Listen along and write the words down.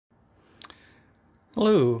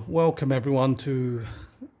Hello, welcome everyone to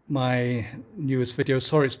my newest video.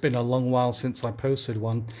 Sorry it's been a long while since I posted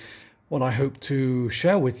one. What I hope to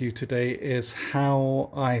share with you today is how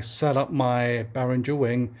I set up my Behringer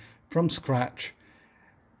wing from scratch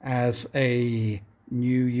as a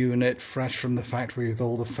new unit, fresh from the factory with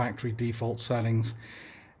all the factory default settings.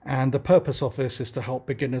 And the purpose of this is to help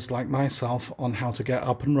beginners like myself on how to get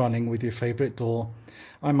up and running with your favorite DAW.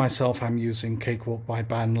 I myself am using Cakewalk by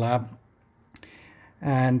BandLab.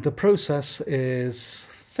 And the process is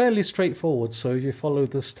fairly straightforward, so if you follow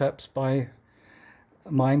the steps by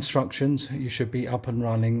my instructions, you should be up and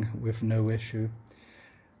running with no issue.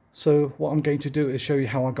 So what I'm going to do is show you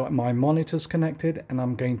how I got my monitors connected, and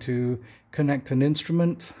I'm going to connect an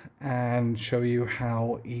instrument and show you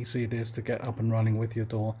how easy it is to get up and running with your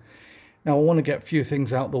DAW. Now I want to get a few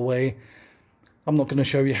things out the way. I'm not going to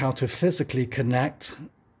show you how to physically connect,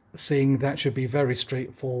 seeing that should be very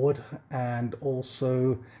straightforward, and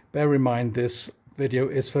also bear in mind this video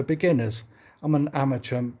is for beginners. I'm an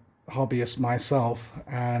amateur hobbyist myself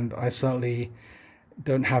and I certainly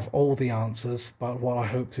don't have all the answers, but what I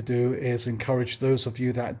hope to do is encourage those of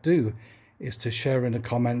you that do is to share in the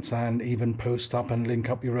comments and even post up and link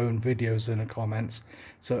up your own videos in the comments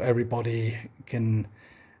so everybody can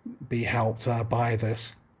be helped by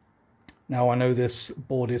this. Now I know this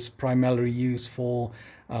board is primarily used for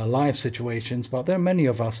live situations, but there are many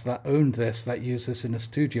of us that own this, that use this in a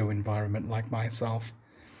studio environment like myself.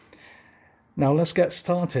 Now let's get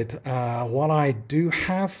started. What I do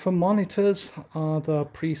have for monitors are the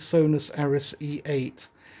PreSonus Eris E8.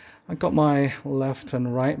 I've got my left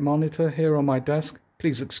and right monitor here on my desk.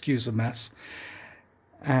 Please excuse the mess.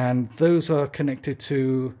 And those are connected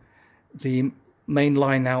to the main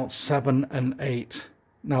line out 7 and 8.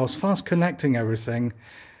 Now, as far as connecting everything,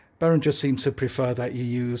 Behringer seems to prefer that you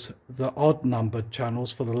use the odd numbered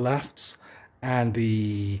channels for the lefts and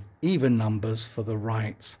the even numbers for the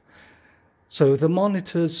rights. So the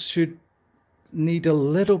monitors should need a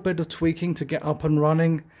little bit of tweaking to get up and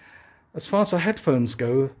running. As far as the headphones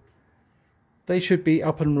go, they should be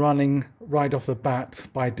up and running right off the bat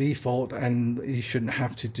by default, and you shouldn't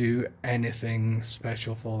have to do anything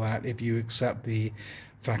special for that if you accept the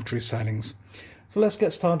factory settings. So let's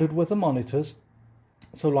get started with the monitors.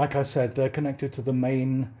 So like I said, they're connected to the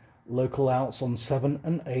main local outs on 7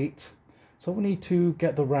 and 8. So we need to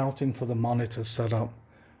get the routing for the monitors set up.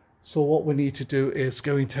 So what we need to do is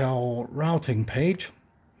go into our routing page.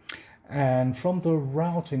 And from the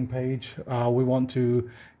routing page, we want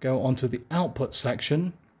to go onto the output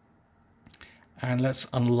section. And let's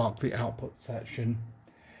unlock the output section.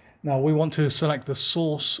 Now we want to select the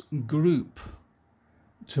source group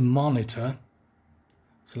to monitor.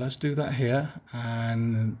 So let's do that here,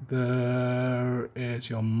 and there is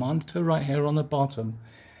your monitor right here on the bottom,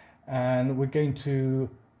 and we're going to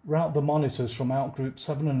route the monitors from out group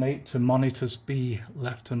 7 and 8 to monitors B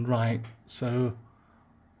left and right. So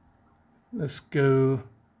let's go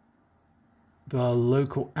the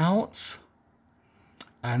local outs,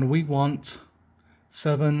 and we want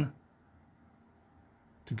 7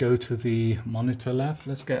 to go to the monitor left.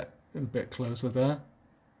 Let's get a bit closer there.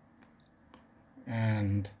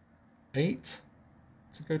 And 8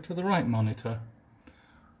 to go to the right monitor.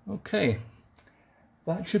 Okay,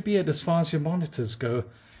 that should be it as far as your monitors go.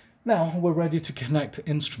 Now we're ready to connect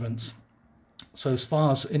instruments. So as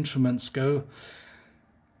far as instruments go,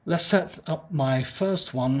 let's set up my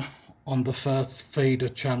first one on the first fader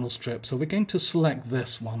channel strip. So we're going to select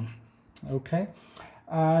this one, okay?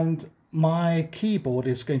 And my keyboard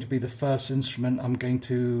is going to be the first instrument I'm going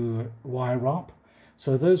to wire up.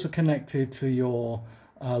 So those are connected to your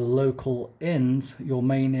local ins, your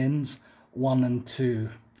main ins 1 and 2,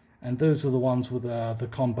 and those are the ones with the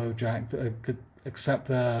combo jack that could accept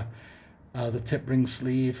the tip ring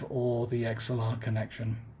sleeve or the XLR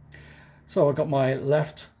connection. So I've got my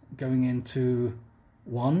left going into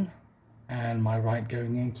 1 and my right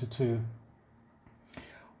going into 2.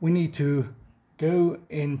 We need to go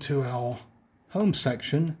into our home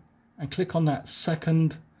section and click on that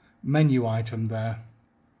second menu item there.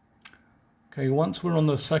 Okay, once we're on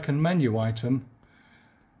the second menu item,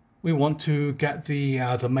 we want to get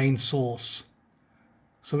the main source.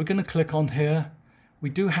 So we're going to click on here. We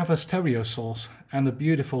do have a stereo source, and the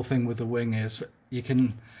beautiful thing with the wing is you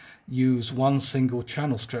can use one single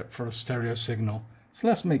channel strip for a stereo signal. So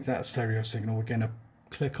let's make that a stereo signal. We're going to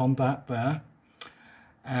click on that there,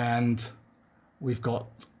 and we've got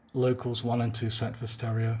locals 1 and 2 set for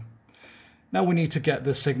stereo. Now we need to get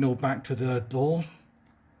the signal back to the DAW.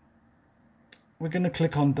 We're going to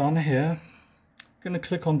click on done here. We're going to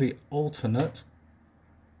click on the alternate,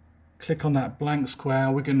 click on that blank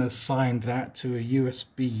square. We're going to assign that to a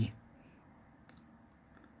USB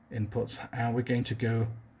inputs, and we're going to go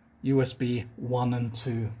USB 1 and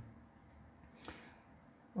 2.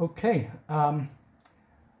 Okay,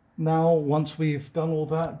 now once we've done all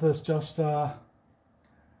that, there's just a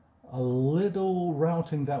little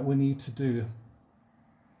routing that we need to do.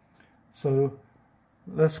 So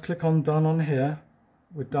let's click on done on here.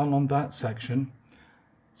 We're done on that section.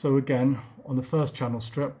 So again, on the first channel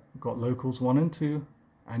strip, we've got locals 1 and 2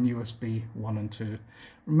 and USB 1 and 2.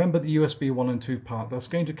 Remember the USB 1 and 2 part, that's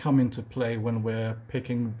going to come into play when we're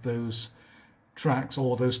picking those tracks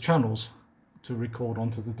or those channels to record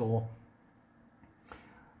onto the DAW.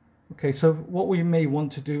 Okay, so what we may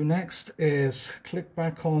want to do next is click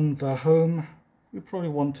back on the home. We probably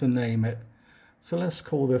want to name it. So let's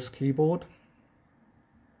call this keyboard.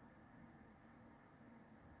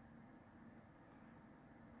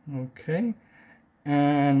 Okay,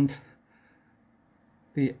 and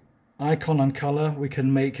the icon and color, we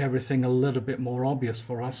can make everything a little bit more obvious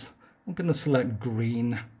for us. I'm going to select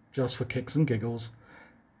green just for kicks and giggles.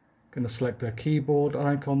 Going to select the keyboard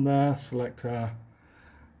icon there, select a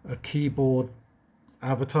keyboard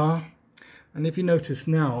avatar, and if you notice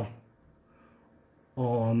now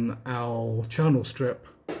on our channel strip,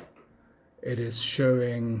 it is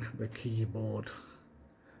showing the keyboard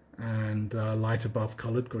and light above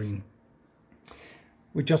colored green.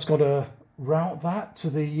 We just got to route that to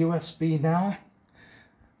the USB now.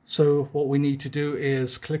 So what we need to do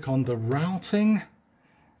is click on the routing,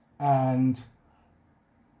 and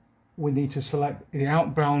we need to select the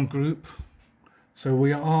Outbound group. So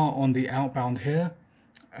we are on the Outbound here,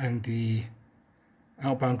 and the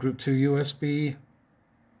Outbound group to USB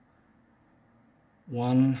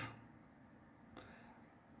 1,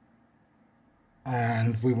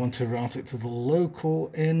 and we want to route it to the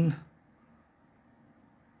local in.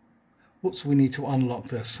 Whoops, we need to unlock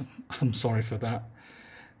this. I'm sorry for that.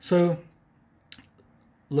 So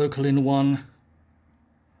local in 1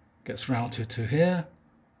 gets routed to here,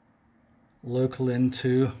 local in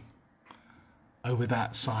 2 over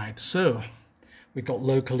that side. So we got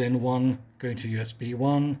local in 1 going to USB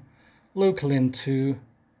 1, local in 2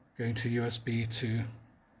 going to USB 2.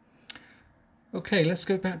 Okay, let's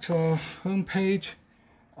go back to our home page,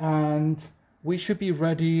 and we should be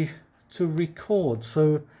ready to record.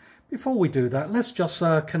 So before we do that, let's just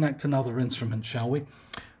connect another instrument, shall we?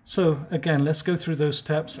 So again, let's go through those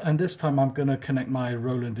steps, and this time I'm going to connect my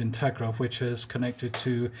Roland Integra, which is connected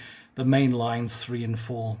to the main lines 3 and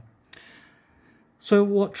 4. So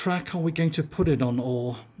what track are we going to put it on,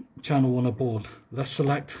 or channel on a board? Let's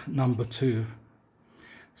select number 2.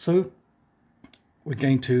 So we're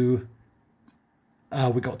going to,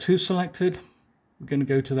 we got 2 selected. We're going to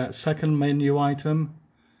go to that second menu item.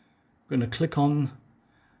 We're going to click on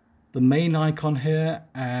the main icon here,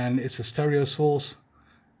 and it's a stereo source,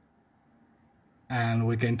 and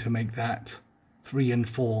we're going to make that 3 and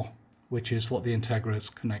 4, which is what the Integra is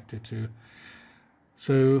connected to.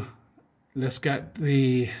 So let's get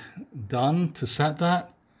the done to set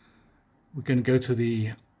that. We're going to go to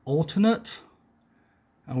the alternate,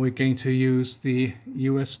 and we're going to use the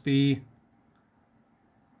USB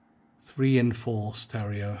 3 and 4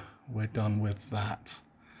 stereo. We're done with that.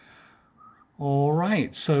 All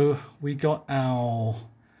right, so we got our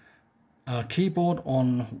keyboard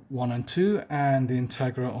on 1 and 2 and the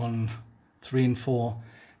Integra on 3 and 4.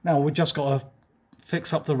 Now we just got to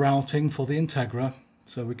fix up the routing for the Integra.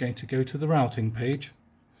 So we're going to go to the routing page,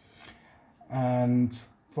 and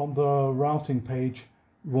from the routing page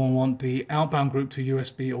we'll want the Outbound group to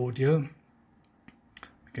USB audio.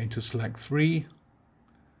 We're going to select 3,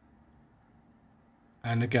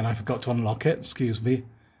 and again I forgot to unlock it, excuse me.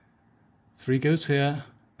 3 goes here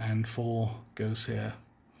and 4 goes here.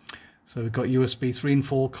 So we've got USB 3 and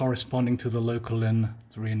 4 corresponding to the local in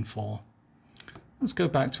 3 and 4. Let's go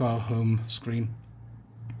back to our home screen,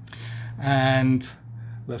 and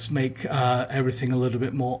let's make everything a little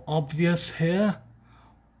bit more obvious here.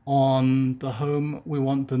 On the home we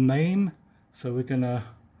want the name, so we're gonna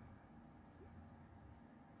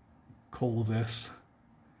call this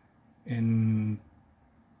Integra.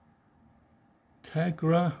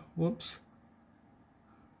 Whoops.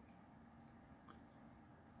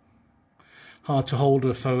 Hard to hold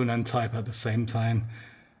a phone and type at the same time.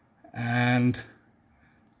 And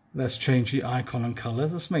let's change the icon and color.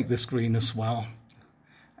 Let's make this green as well,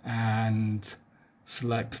 and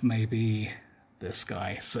select maybe this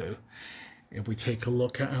guy. So if we take a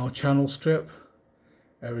look at our channel strip,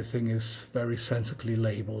 everything is very sensibly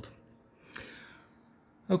labeled.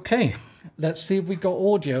 Okay, let's see if we got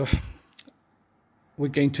audio. We're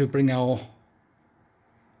going to bring our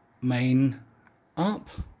main up,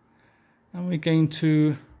 and we're going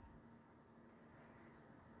to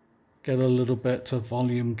get a little bit of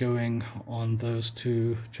volume going on those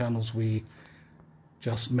two channels we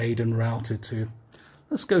just made and routed to.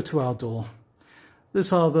 Let's go to our DAW.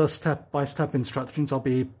 These are the step-by-step instructions. I'll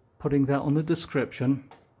be putting that on the description.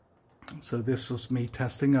 So this was me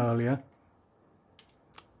testing earlier.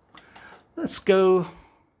 Let's go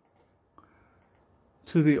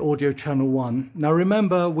to the audio channel 1. Now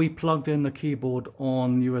remember, we plugged in the keyboard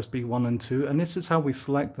on USB 1 and 2, and this is how we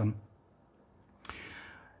select them.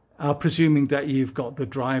 Presuming that you've got the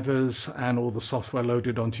drivers and all the software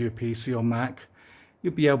loaded onto your PC or Mac,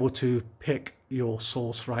 you'll be able to pick your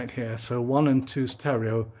source right here. So 1 and 2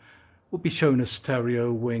 stereo will be shown as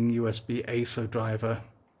stereo wing USB ASO driver.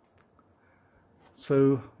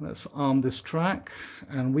 So let's arm this track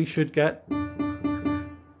and we should get,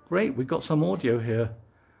 great, we got some audio here.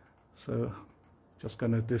 So just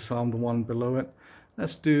going to disarm the one below it.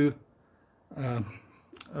 Let's do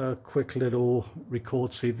a quick little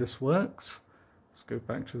record, see if this works. Let's go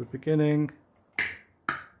back to the beginning.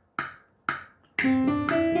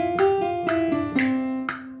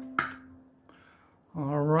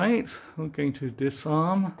 All right, we're going to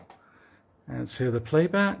disarm and let's hear the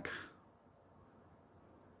playback.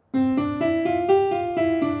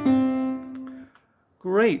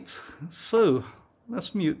 Great, so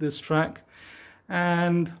let's mute this track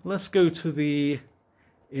and let's go to the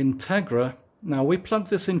Integra. Now we plug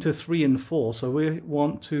this into 3 and 4, so we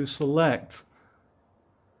want to select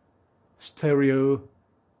stereo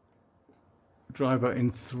driver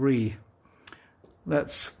in 3.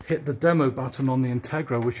 Let's hit the demo button on the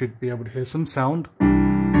Integra. We should be able to hear some sound.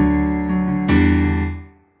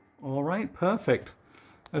 All right, perfect.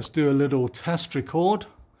 Let's do a little test record.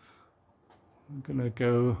 I'm gonna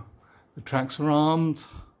go, the tracks are armed.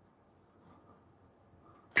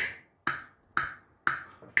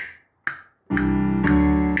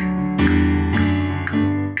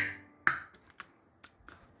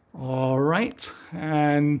 All right,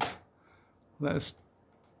 and let's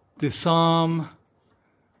disarm.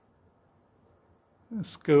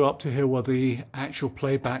 Let's go up to here where the actual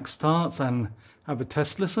playback starts and have a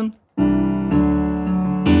test listen.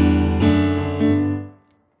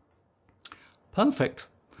 Perfect.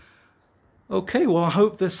 Okay, well I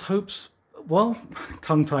hope this well,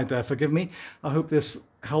 tongue-tied there, forgive me. I hope this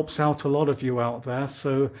helps out a lot of you out there.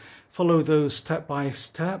 So follow those step by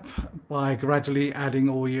step by gradually adding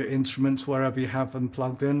all your instruments wherever you have them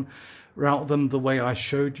plugged in. Route them the way I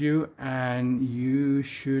showed you and you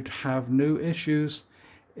should have no issues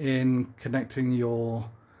in connecting your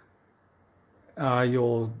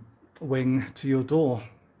wing to your DAW.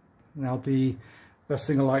 Now the best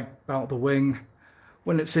thing I like about the wing,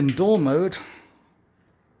 when it's in DAW mode,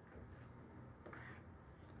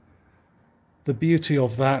 the beauty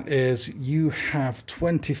of that is you have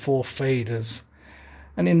 24 faders,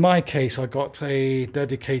 and in my case I got a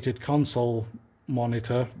dedicated console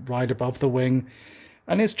monitor right above the wing,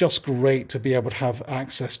 and it's just great to be able to have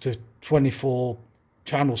access to 24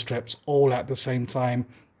 channel strips all at the same time.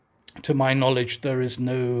 To my knowledge, there is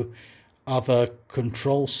no other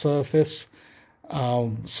control surface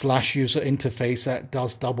slash user interface that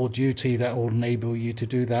does double duty that will enable you to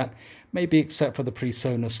do that, maybe except for the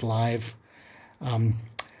PreSonus Live.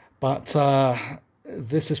 But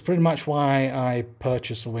this is pretty much why I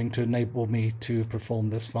purchased the wing, to enable me to perform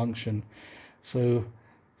this function. So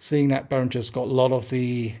seeing that Behringer's got a lot of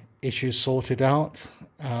the issues sorted out,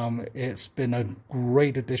 it's been a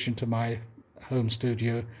great addition to my home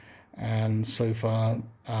studio, and so far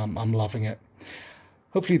I'm loving it.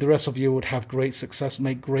 Hopefully the rest of you would have great success,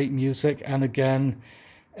 make great music, and again,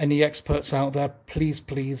 any experts out there,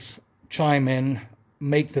 please chime in,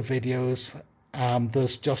 make the videos.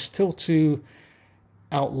 There's just still 2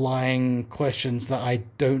 outlying questions that I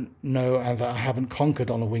don't know and that I haven't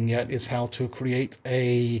conquered on a wing yet, is how to create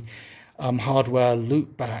a hardware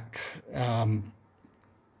loopback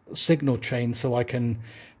signal chain so I can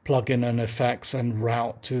plug in an effects and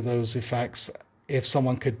route to those effects. If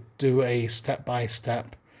someone could do a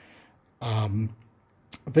step-by-step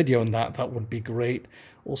video on that, that would be great.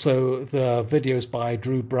 Also, the videos by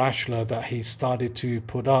Drew Brashler that he started to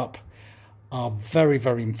put up are very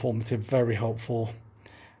informative, very helpful,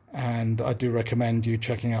 and I do recommend you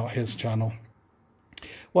checking out his channel.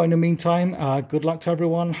 Well, in the meantime, good luck to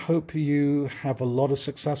everyone. Hope you have a lot of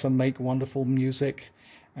success and make wonderful music,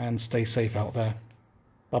 and stay safe out there.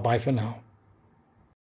 Bye bye for now.